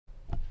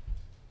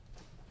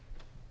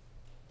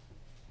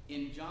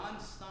In John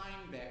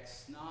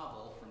Steinbeck's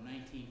novel from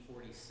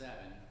 1947,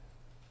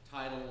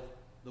 titled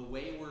The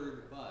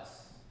Wayward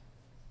Bus,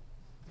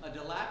 a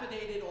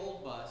dilapidated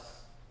old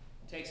bus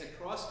takes a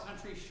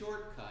cross-country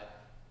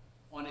shortcut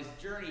on his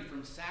journey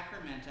from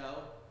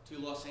Sacramento to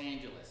Los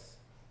Angeles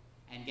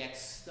and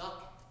gets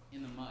stuck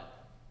in the mud.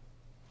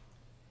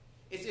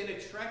 It's in a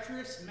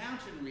treacherous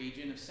mountain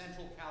region of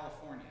Central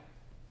California.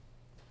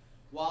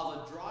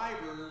 While the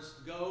drivers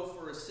go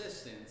for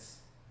assistance,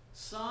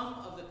 some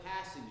of the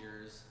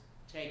passengers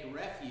take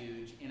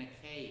refuge in a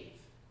cave.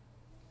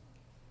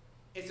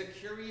 It's a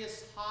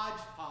curious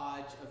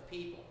hodgepodge of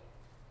people.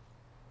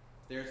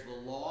 There's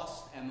the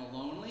lost and the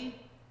lonely,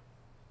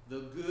 the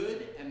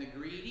good and the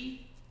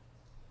greedy,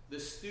 the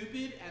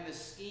stupid and the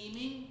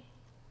scheming,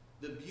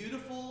 the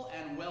beautiful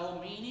and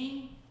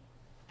well-meaning,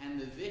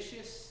 and the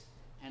vicious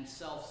and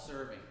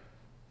self-serving.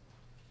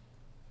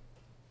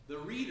 The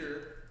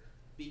reader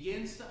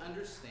begins to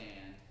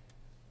understand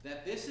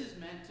that this is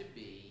meant to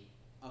be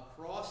a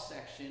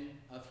cross-section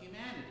of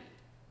humanity.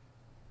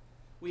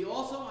 We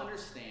also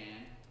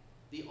understand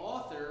the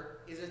author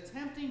is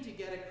attempting to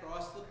get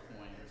across the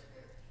point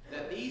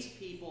that these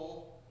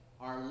people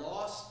are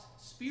lost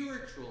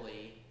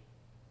spiritually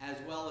as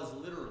well as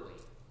literally.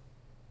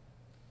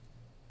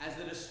 As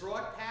the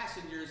distraught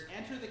passengers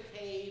enter the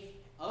cave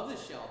of the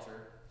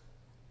shelter,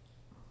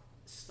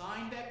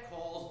 Steinbeck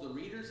calls the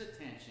reader's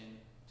attention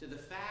to the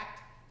fact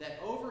that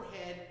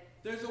overhead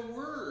there's a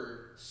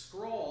word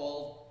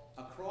scrawled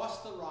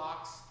across the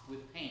rocks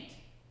with paint.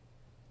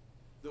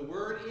 The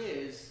word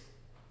is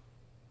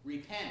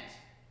repent.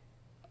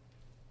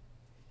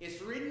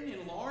 It's written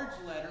in large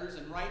letters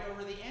and right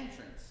over the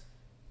entrance.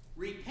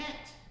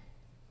 Repent.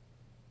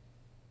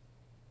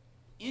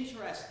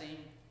 Interesting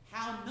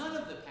how none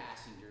of the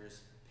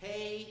passengers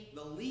pay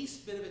the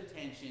least bit of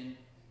attention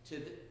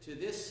to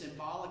this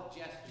symbolic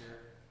gesture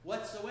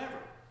whatsoever.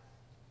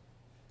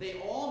 They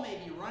all may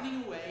be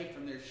running away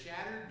from their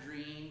shattered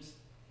dreams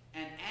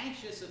and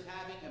anxious of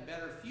having a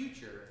better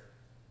future,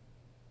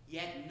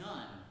 yet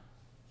none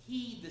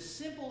heed the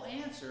simple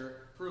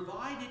answer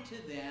provided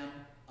to them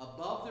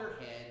above their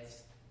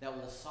heads that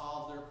will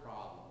solve their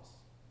problems.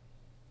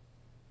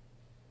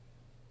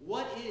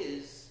 What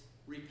is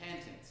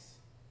repentance?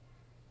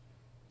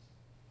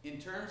 In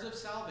terms of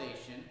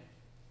salvation,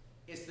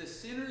 it's the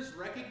sinner's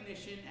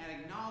recognition and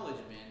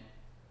acknowledgement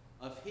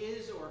of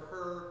his or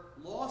her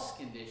lost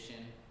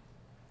condition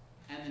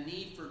and the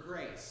need for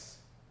grace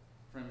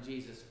from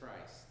Jesus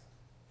Christ.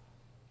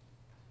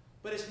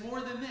 But it's more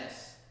than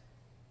this.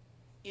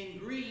 In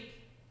Greek,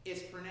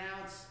 it's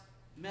pronounced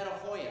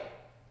metahoia.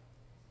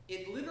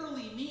 It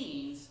literally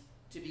means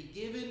to be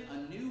given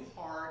a new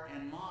heart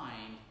and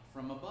mind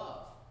from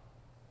above.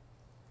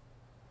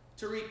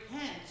 To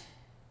repent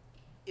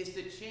is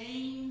to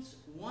change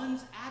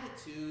one's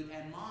attitude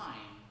and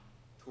mind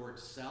toward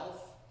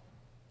self,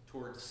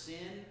 toward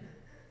sin,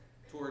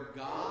 toward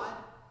God,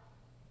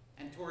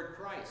 and toward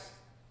Christ.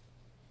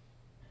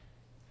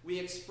 We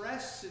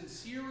express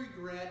sincere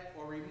regret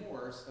or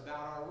remorse about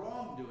our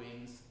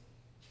wrongdoings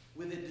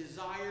with a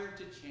desire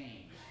to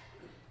change.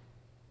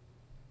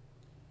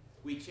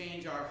 We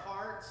change our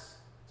hearts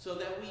so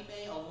that we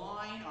may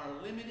align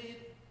our limited,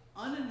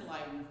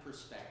 unenlightened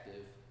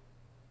perspective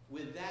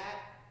with that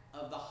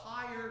of the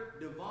higher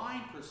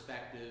divine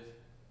perspective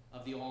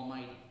of the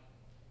Almighty.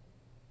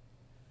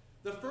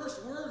 The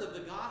first word of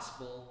the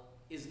gospel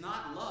is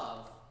not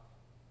love.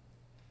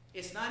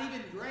 It's not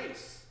even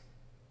grace.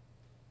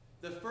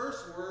 The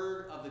first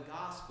word of the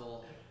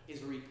gospel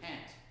is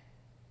repent.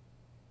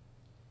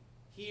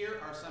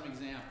 Here are some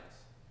examples.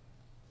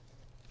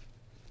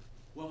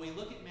 When we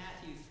look at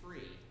Matthew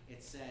 3,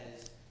 it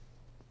says,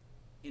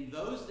 "In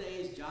those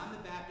days John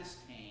the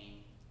Baptist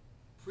came,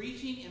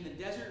 preaching in the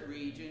desert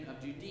region of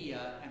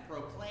Judea and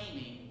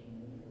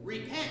proclaiming,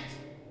 'Repent,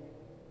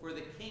 for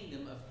the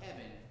kingdom of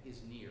heaven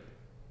is near.'"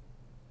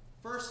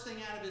 First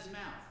thing out of his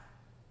mouth.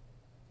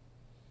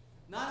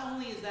 Not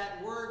only is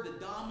that word the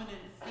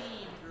dominant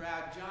theme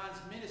throughout John's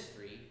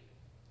ministry,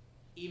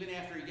 even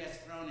after he gets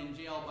thrown in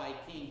jail by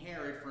King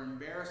Herod for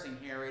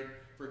embarrassing Herod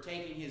for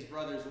taking his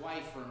brother's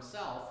wife for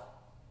himself,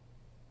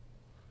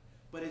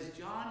 but as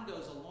John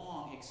goes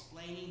along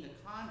explaining the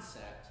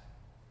concept,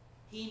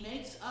 he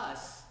makes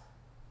us,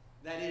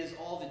 that is,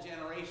 all the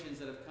generations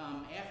that have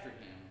come after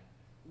him,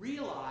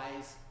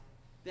 realize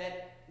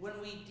that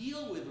when we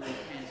deal with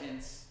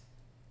repentance,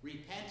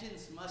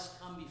 repentance must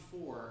come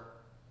before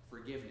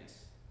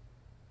forgiveness.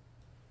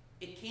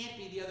 It can't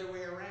be the other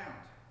way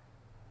around.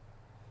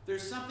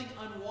 There's something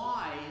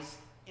unwise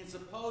in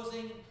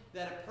supposing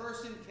that a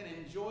person can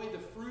enjoy the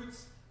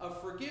fruits of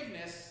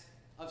forgiveness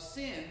of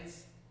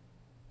sins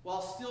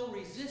while still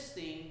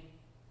resisting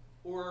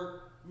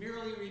or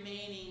merely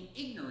remaining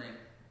ignorant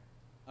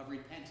of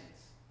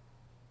repentance.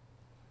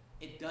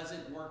 It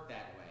doesn't work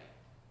that way.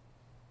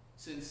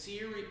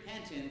 Sincere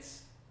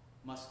repentance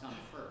must come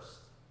first.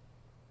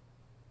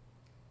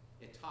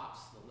 It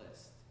tops the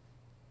list.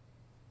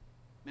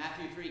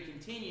 Matthew 3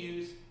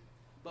 continues,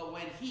 "But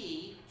when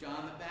he,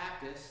 John the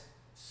Baptist,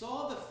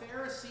 saw the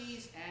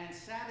Pharisees and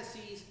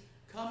Sadducees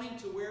coming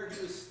to where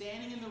he was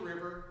standing in the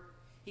river,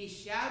 he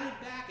shouted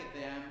back at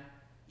them,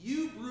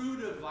 "You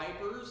brood of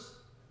vipers,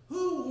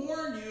 who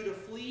warned you to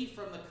flee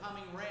from the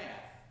coming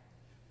wrath?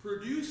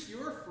 Produce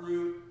your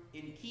fruit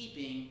in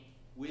keeping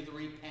with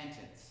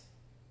repentance."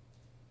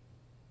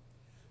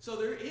 So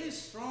there is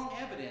strong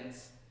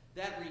evidence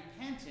that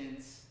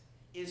repentance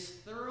is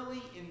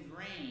thoroughly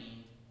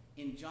ingrained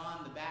in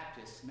John the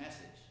Baptist's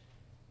message.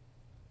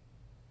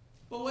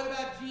 But what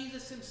about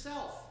Jesus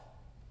himself?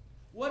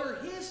 What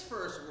are his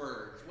first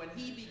words when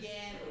he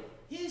began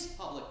his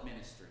public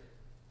ministry?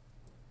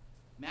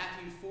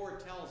 Matthew 4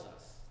 tells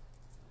us,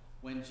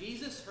 when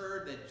Jesus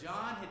heard that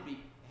John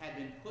had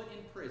been put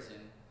in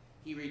prison,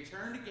 he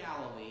returned to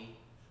Galilee.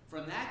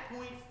 From that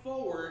point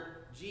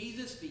forward,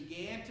 Jesus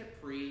began to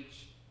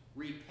preach,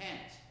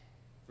 "Repent,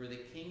 for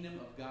the kingdom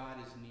of God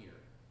is near."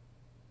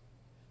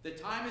 The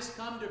time has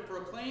come to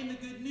proclaim the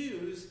good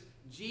news.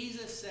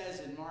 Jesus says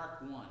in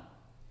Mark 1,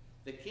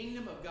 "The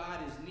kingdom of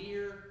God is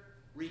near.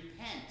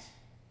 Repent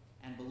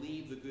and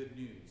believe the good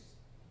news."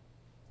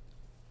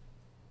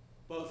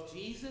 Both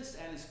Jesus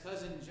and his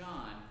cousin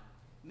John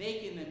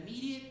make an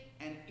immediate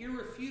and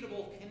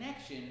irrefutable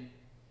connection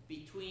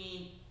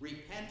between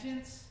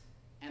repentance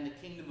and the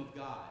kingdom of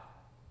God.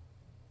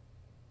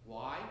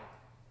 Why?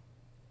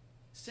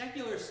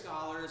 Secular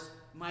scholars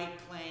might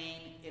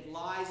claim it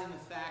lies in the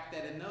fact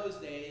that in those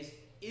days,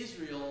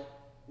 Israel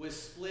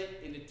was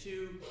split into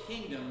two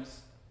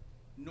kingdoms,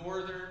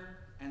 northern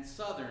and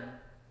southern.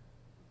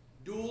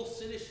 Dual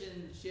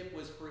citizenship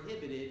was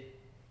prohibited,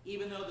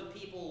 even though the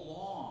people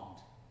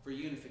longed for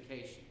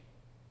unification.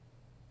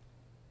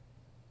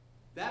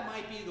 That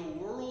might be the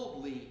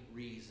worldly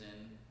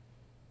reason,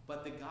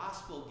 but the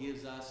gospel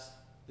gives us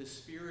the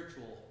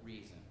spiritual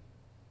reason.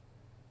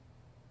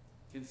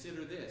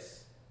 Consider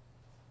this.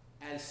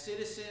 As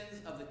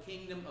citizens of the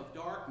kingdom of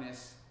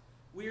darkness,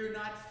 we are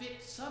not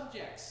fit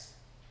subjects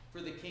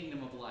for the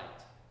kingdom of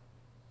light.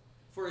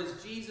 For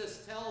as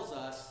Jesus tells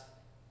us,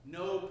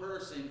 no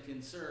person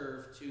can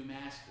serve two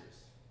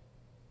masters.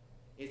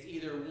 It's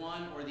either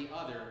one or the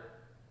other.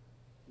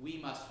 We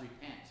must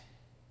repent.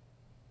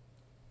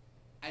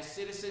 As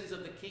citizens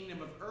of the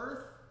kingdom of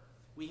earth,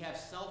 we have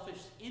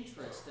selfish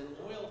interests and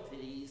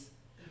loyalties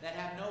that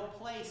have no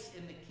place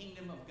in the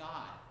kingdom of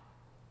God.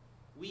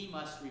 We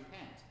must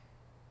repent.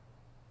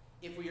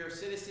 If we are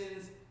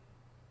citizens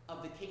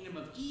of the kingdom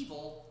of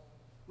evil,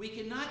 we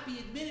cannot be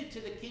admitted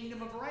to the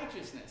kingdom of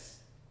righteousness.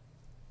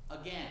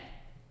 Again,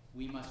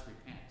 we must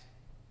repent.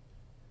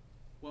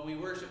 When we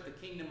worship the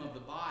kingdom of the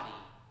body,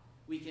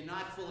 we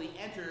cannot fully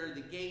enter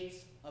the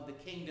gates of the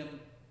kingdom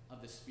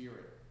of the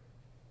Spirit.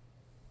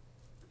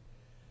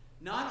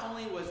 Not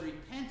only was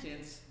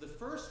repentance the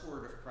first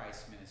word of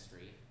Christ's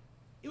ministry,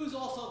 it was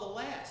also the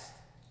last.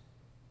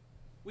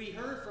 We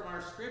heard from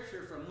our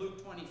scripture from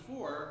Luke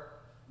 24,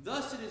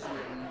 "Thus it is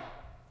written,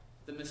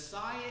 the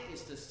Messiah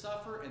is to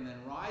suffer and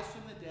then rise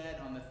from the dead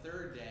on the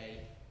third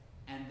day,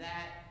 and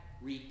that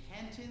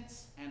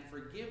repentance and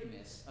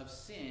forgiveness of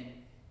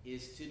sin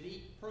is to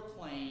be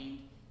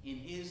proclaimed in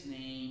his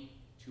name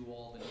to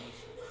all the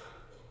nations."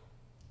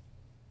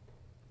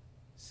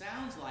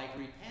 Sounds like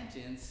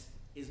repentance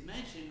is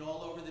mentioned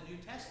all over the New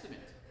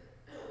Testament.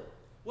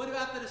 What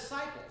about the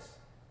disciples?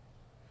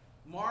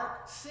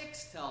 Mark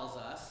 6 tells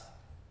us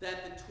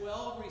that the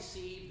 12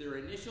 received their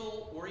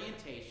initial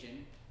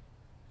orientation,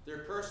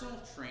 their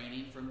personal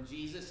training from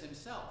Jesus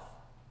himself.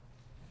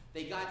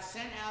 They got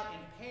sent out in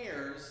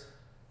pairs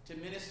to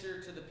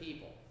minister to the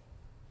people.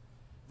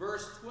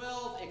 Verse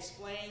 12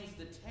 explains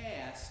the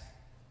task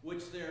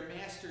which their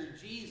master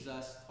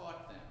Jesus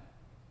taught them.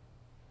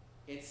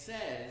 It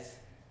says,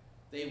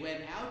 "They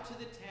went out to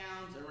the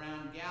towns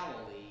around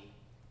Galilee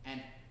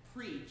and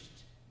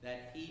preached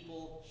that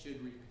people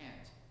should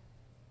repent."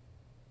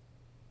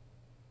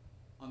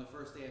 On the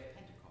first day of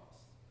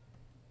Pentecost,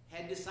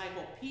 head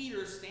disciple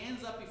Peter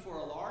stands up before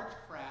a large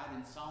crowd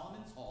in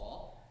Solomon's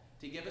Hall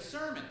to give a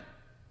sermon.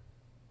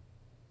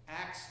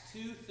 Acts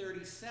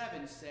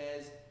 2:37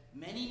 says,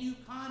 "Many new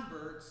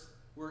converts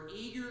were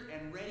eager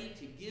and ready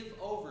to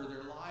give over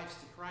their lives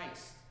to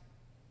Christ.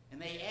 And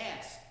they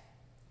asked,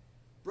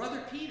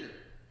 'Brother Peter,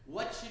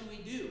 what should we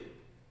do?'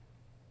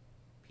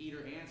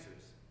 Peter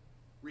answers,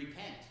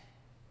 'Repent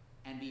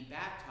and be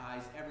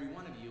baptized, every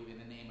one of you, in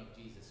the name of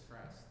Jesus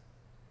Christ.'"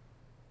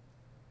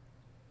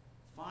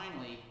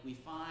 Finally, we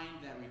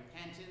find that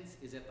repentance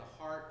is at the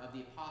heart of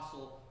the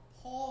Apostle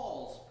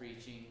Paul's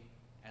preaching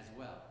as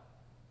well.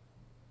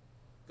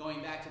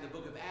 Going back to the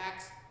book of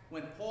Acts,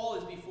 when Paul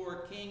is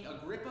before King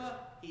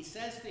Agrippa, he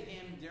says to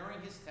him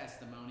during his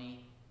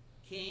testimony,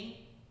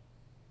 "King,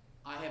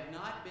 I have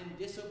not been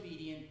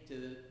disobedient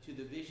to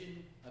the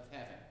vision of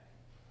heaven.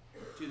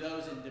 To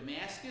those in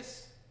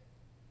Damascus,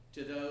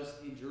 to those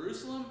in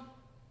Jerusalem,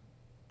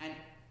 and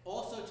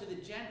also to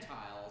the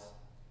Gentiles,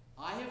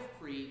 I have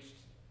preached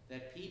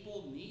that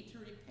people need to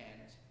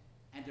repent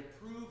and to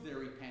prove their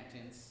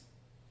repentance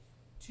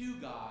to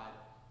God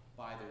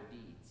by their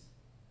deeds."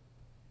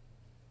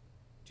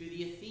 To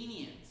the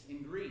Athenians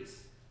in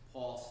Greece,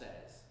 Paul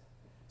says,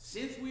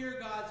 Since we are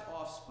God's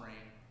offspring,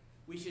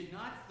 we should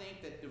not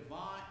think that the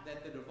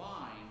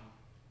divine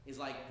is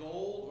like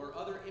gold or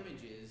other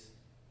images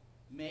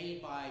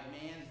made by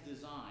man's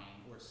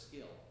design or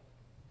skill.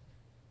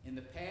 In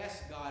the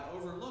past, God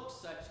overlooked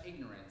such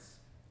ignorance,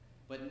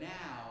 but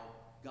now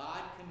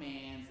God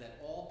commands that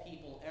all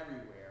people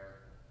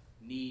everywhere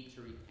need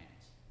to repent.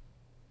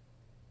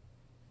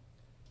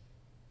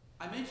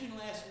 I mentioned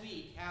last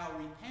week how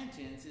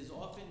repentance is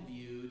often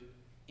viewed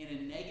in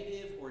a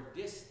negative or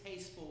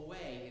distasteful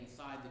way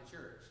inside the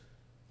church,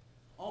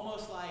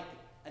 almost like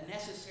a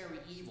necessary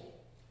evil.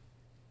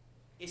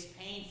 It's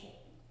painful.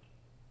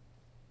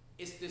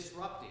 It's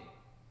disrupting.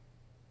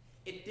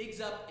 It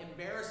digs up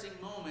embarrassing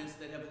moments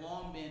that have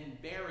long been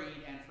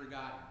buried and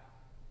forgotten.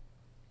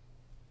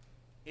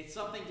 It's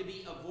something to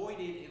be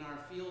avoided in our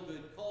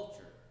feel-good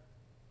culture.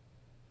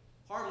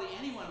 Hardly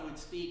anyone would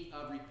speak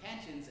of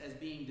repentance as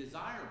being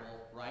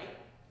desirable, right?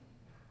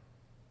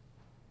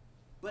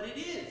 But it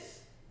is.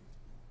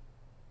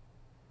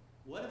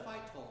 What if I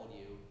told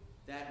you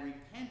that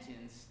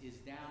repentance is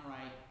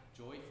downright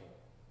joyful?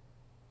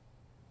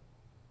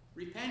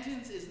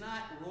 Repentance is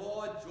not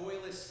raw,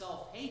 joyless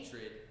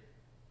self-hatred.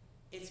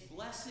 It's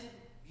blessed,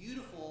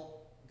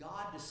 beautiful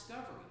God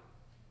discovery.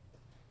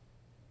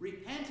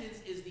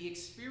 Repentance is the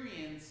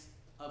experience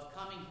of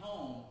coming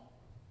home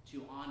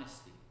to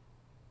honesty.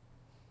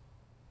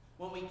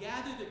 When we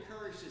gather the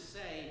courage to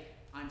say,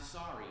 I'm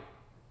sorry,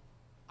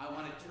 I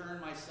want to turn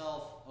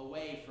myself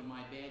away from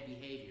my bad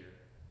behavior,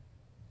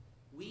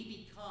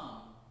 we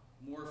become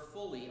more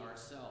fully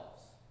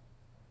ourselves.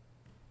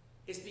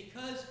 It's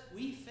because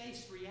we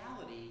face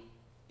reality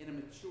in a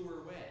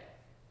mature way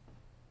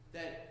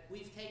that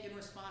we've taken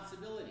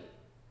responsibility.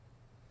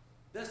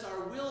 Thus,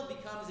 our will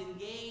becomes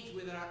engaged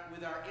with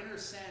our inner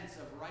sense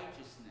of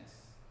righteousness.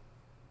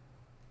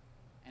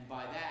 And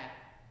by that,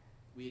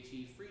 we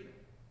achieve freedom.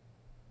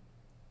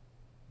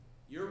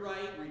 You're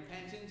right,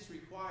 repentance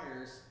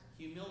requires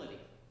humility.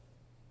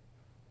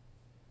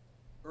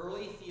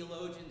 Early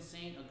theologian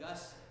St.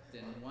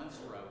 Augustine once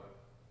wrote,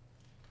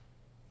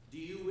 "Do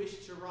you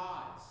wish to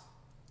rise?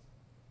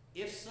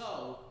 If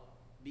so,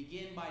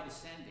 begin by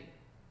descending.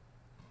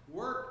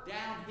 Work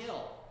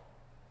downhill.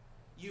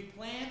 You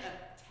plant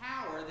a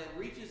tower that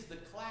reaches the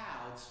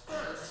clouds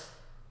first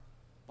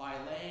by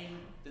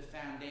laying the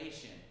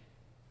foundation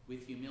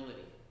with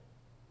humility."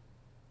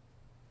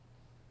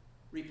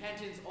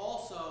 Repentance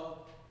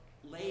also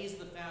lays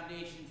the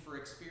foundation for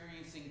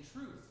experiencing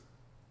truth.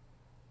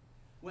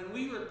 When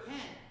we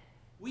repent,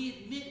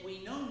 we admit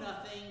we know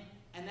nothing,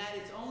 and that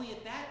it's only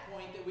at that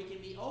point that we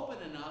can be open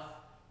enough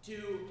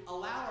to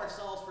allow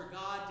ourselves for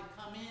God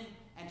to come in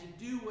and to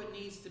do what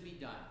needs to be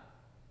done.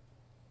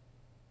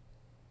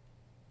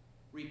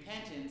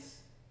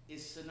 Repentance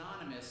is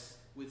synonymous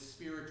with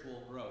spiritual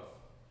growth.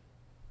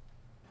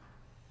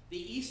 The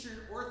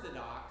Eastern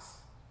Orthodox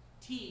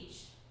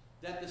teach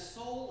that the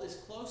soul is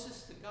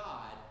closest to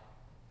God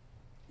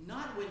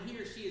not when he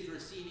or she is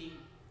receiving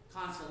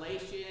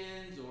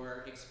consolations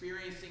or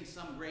experiencing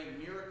some great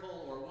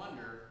miracle or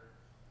wonder,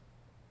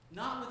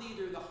 not with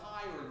either the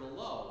high or the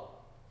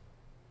low.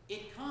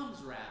 It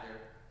comes, rather,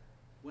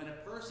 when a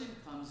person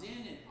comes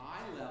in at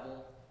eye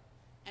level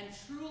and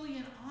truly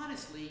and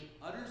honestly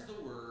utters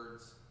the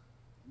words,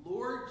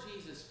 "Lord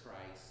Jesus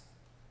Christ,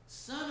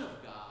 Son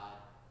of God,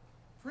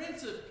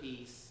 Prince of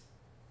Peace,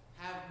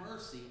 have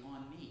mercy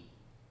on me,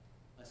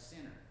 a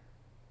sinner."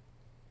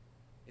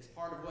 It's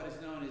part of what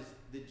is known as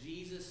the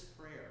Jesus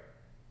Prayer.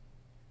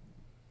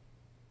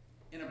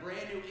 In a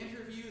brand new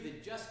interview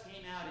that just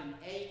came out in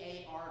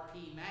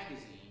AARP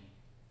magazine,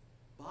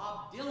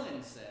 Bob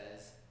Dylan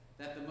says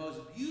that the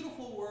most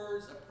beautiful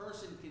words a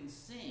person can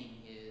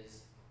sing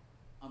is,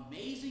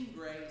 "Amazing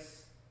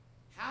grace,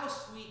 how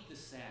sweet the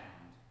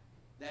sound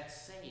that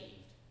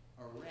saved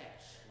a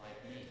wretch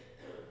like me."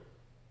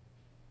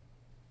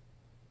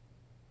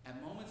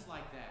 At moments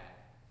like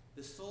that,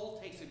 the soul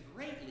takes a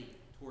great leap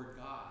toward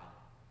God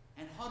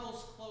and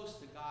huddles close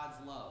to God's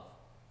love.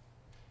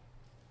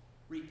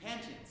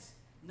 Repentance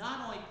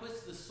not only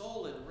puts the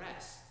soul at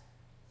rest,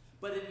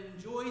 but it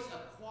enjoys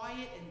a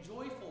quiet and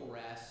joyful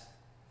rest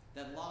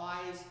that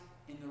lies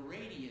in the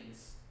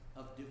radiance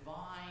of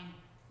divine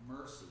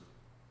mercy.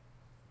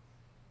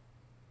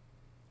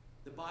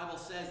 The Bible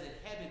says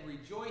that heaven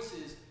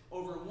rejoices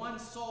over one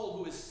soul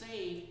who is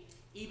saved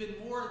even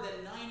more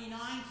than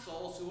 99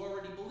 souls who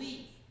already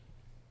believe.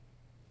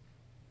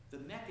 The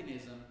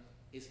mechanism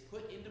is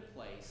put into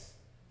place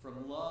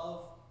from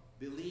love,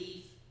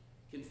 belief,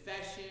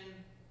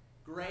 confession,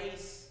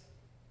 grace,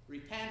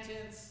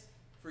 repentance,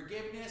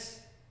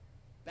 forgiveness,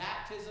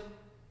 baptism.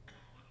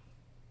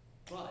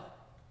 But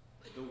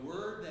the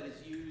word that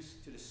is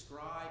used to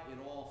describe it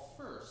all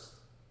first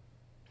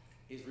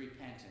is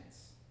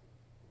repentance.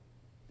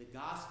 The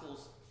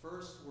gospel's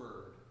first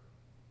word